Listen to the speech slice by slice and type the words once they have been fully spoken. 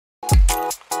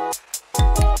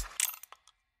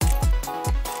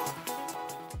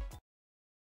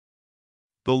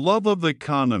The love of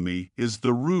economy is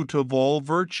the root of all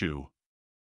virtue.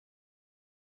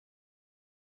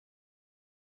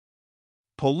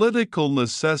 Political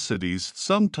necessities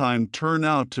sometimes turn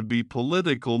out to be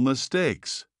political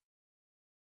mistakes.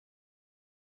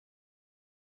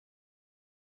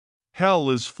 Hell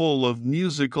is full of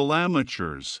musical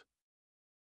amateurs.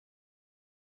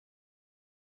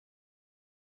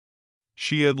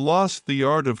 She had lost the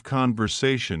art of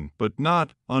conversation, but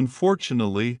not,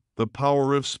 unfortunately, the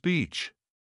power of speech.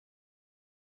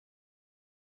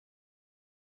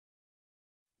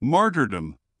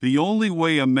 Martyrdom, the only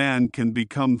way a man can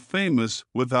become famous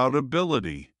without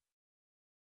ability.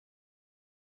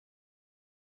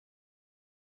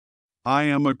 I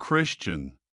am a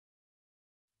Christian.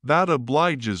 That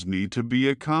obliges me to be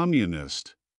a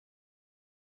communist.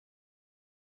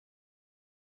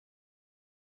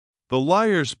 The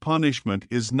liar's punishment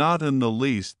is not in the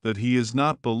least that he is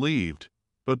not believed,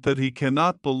 but that he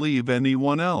cannot believe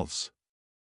anyone else.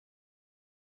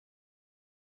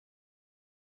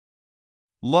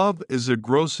 Love is a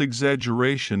gross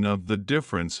exaggeration of the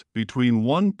difference between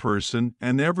one person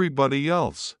and everybody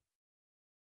else.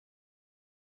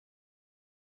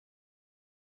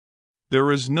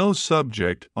 There is no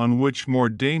subject on which more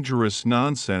dangerous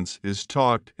nonsense is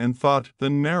talked and thought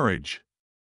than marriage.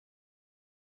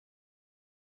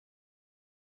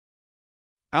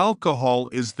 Alcohol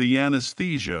is the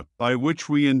anesthesia by which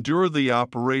we endure the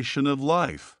operation of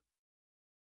life.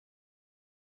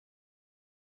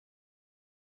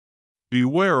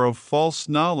 Beware of false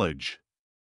knowledge.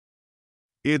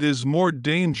 It is more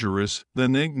dangerous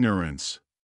than ignorance.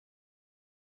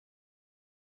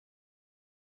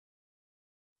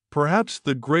 Perhaps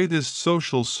the greatest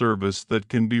social service that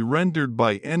can be rendered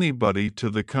by anybody to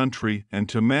the country and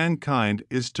to mankind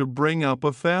is to bring up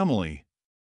a family.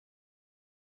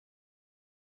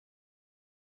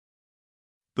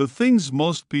 The things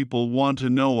most people want to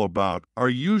know about are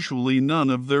usually none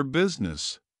of their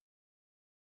business.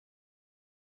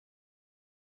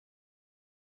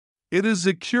 It is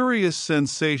a curious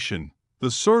sensation, the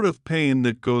sort of pain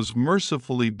that goes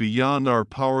mercifully beyond our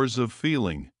powers of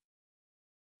feeling.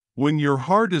 When your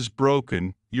heart is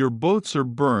broken, your boats are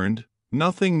burned,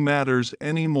 nothing matters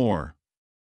anymore.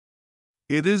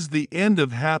 It is the end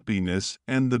of happiness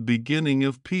and the beginning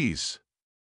of peace.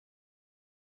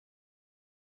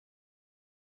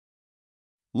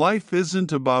 Life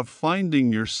isn't about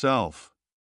finding yourself.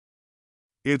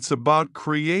 It's about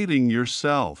creating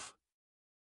yourself.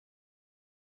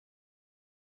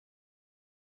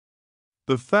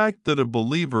 The fact that a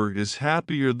believer is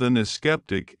happier than a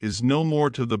skeptic is no more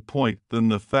to the point than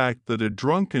the fact that a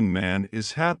drunken man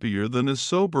is happier than a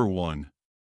sober one.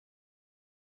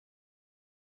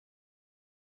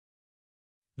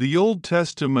 The Old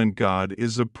Testament God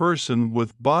is a person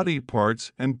with body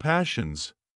parts and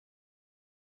passions.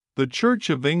 The Church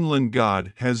of England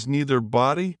God has neither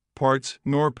body, parts,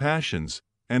 nor passions,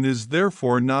 and is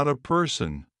therefore not a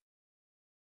person.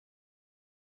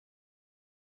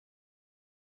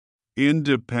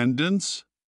 Independence?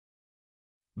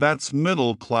 That's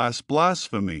middle-class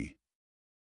blasphemy.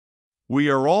 We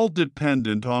are all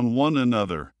dependent on one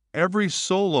another, every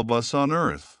soul of us on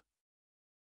earth.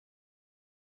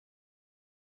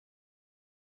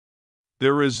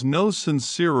 There is no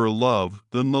sincerer love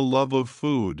than the love of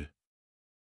food.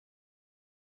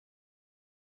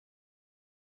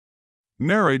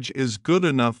 Marriage is good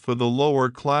enough for the lower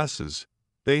classes.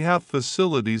 They have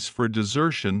facilities for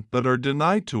desertion that are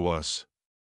denied to us.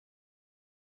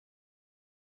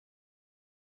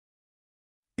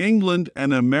 England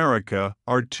and America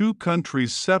are two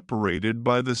countries separated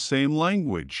by the same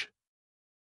language.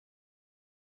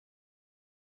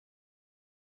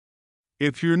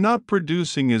 If you're not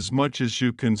producing as much as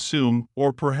you consume,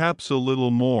 or perhaps a little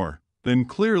more, then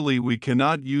clearly we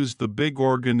cannot use the big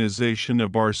organization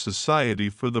of our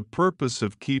society for the purpose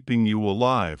of keeping you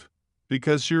alive,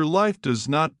 because your life does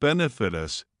not benefit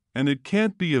us, and it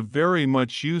can't be of very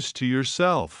much use to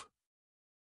yourself.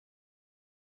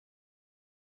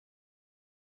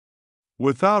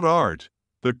 Without art,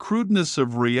 the crudeness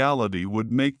of reality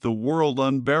would make the world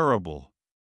unbearable.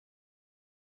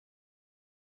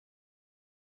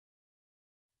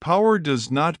 Power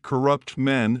does not corrupt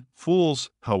men,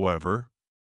 fools, however.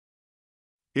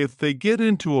 If they get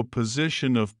into a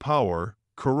position of power,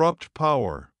 corrupt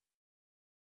power.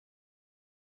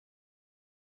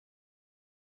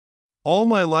 All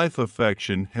my life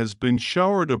affection has been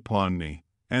showered upon me,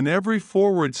 and every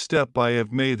forward step I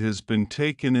have made has been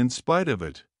taken in spite of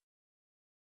it.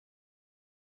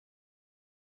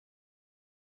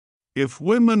 If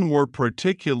women were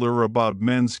particular about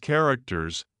men's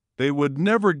characters, they would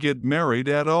never get married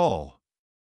at all.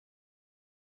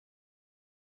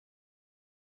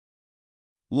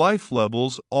 Life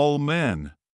levels all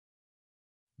men.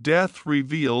 Death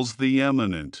reveals the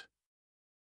eminent.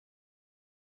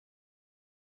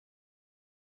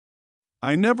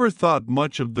 I never thought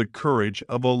much of the courage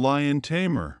of a lion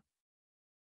tamer.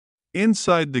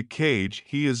 Inside the cage,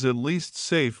 he is at least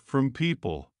safe from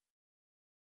people.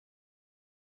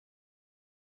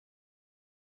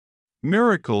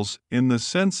 Miracles, in the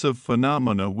sense of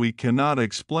phenomena we cannot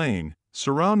explain,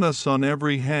 surround us on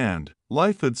every hand.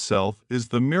 Life itself is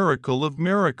the miracle of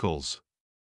miracles.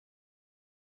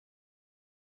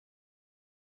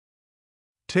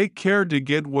 Take care to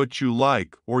get what you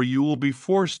like, or you will be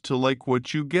forced to like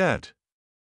what you get.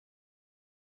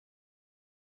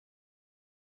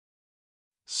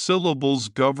 Syllables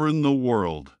govern the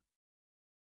world.